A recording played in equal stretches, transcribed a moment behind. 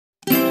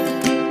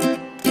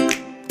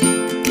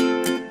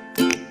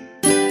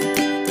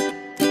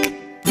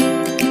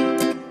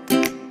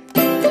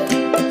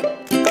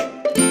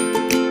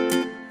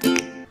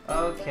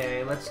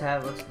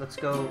let's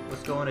go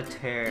on a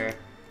tear.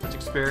 Let's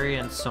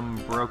experience some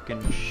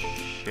broken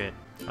shit.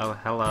 Oh,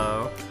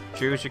 hello.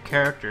 Choose your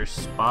character,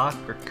 Spock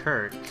or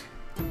Kirk.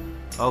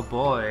 Oh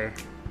boy.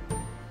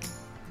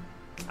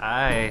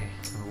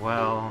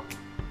 Well,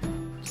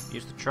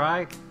 use the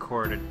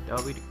tricorder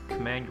W to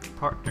command your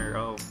partner.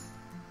 Oh,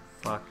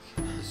 fuck.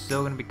 It's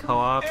still gonna be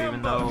co-op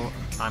even though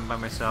I'm by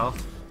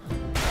myself.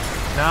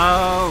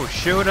 No!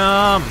 Shoot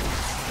him!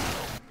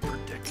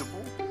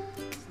 Predictable?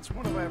 Since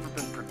when have I ever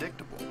been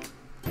predictable?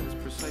 That's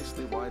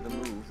precisely why the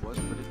move was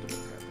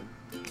predictable,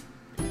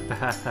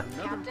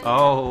 Captain.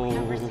 Oh,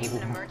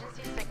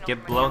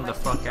 get blown the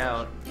fuck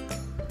out.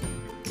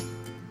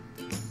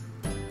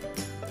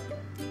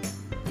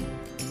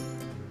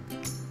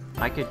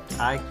 I could,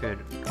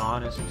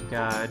 honest to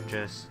God,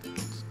 just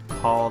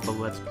call the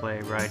Let's Play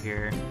right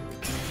here.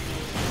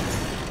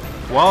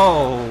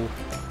 Whoa!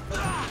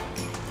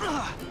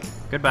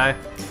 Goodbye.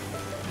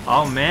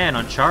 Oh man,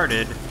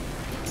 Uncharted.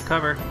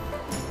 Cover.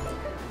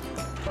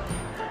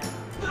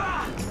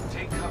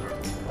 Take cover.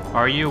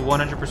 Are you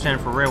 100%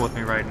 for real with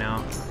me right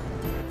now?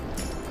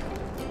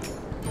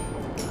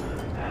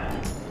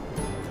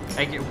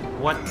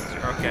 What?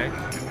 Okay.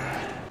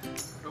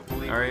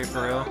 Are you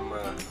for real?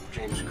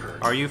 James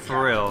Kirk. Are you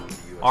for real?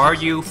 Are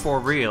you for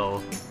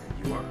real?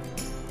 You are.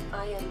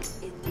 I am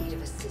in need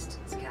of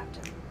assistance,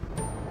 Captain.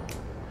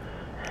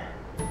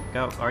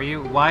 Go. Are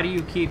you? Why do you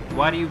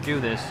do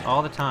this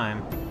all the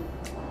time?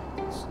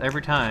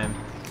 Every time.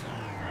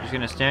 You're just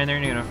gonna stand there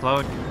and you're gonna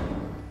float?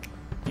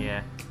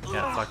 Yeah.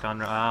 Got fucked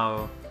on.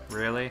 Oh,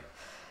 really?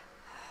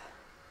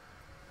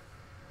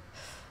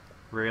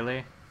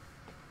 Really?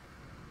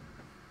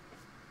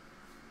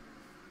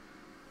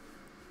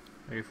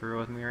 Are you for real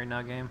with me right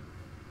now, game?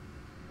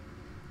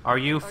 Are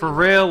you for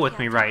real with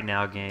me right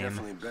now, game?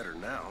 Definitely better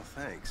now,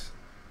 thanks.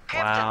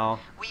 Wow.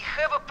 Captain, we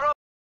have a problem.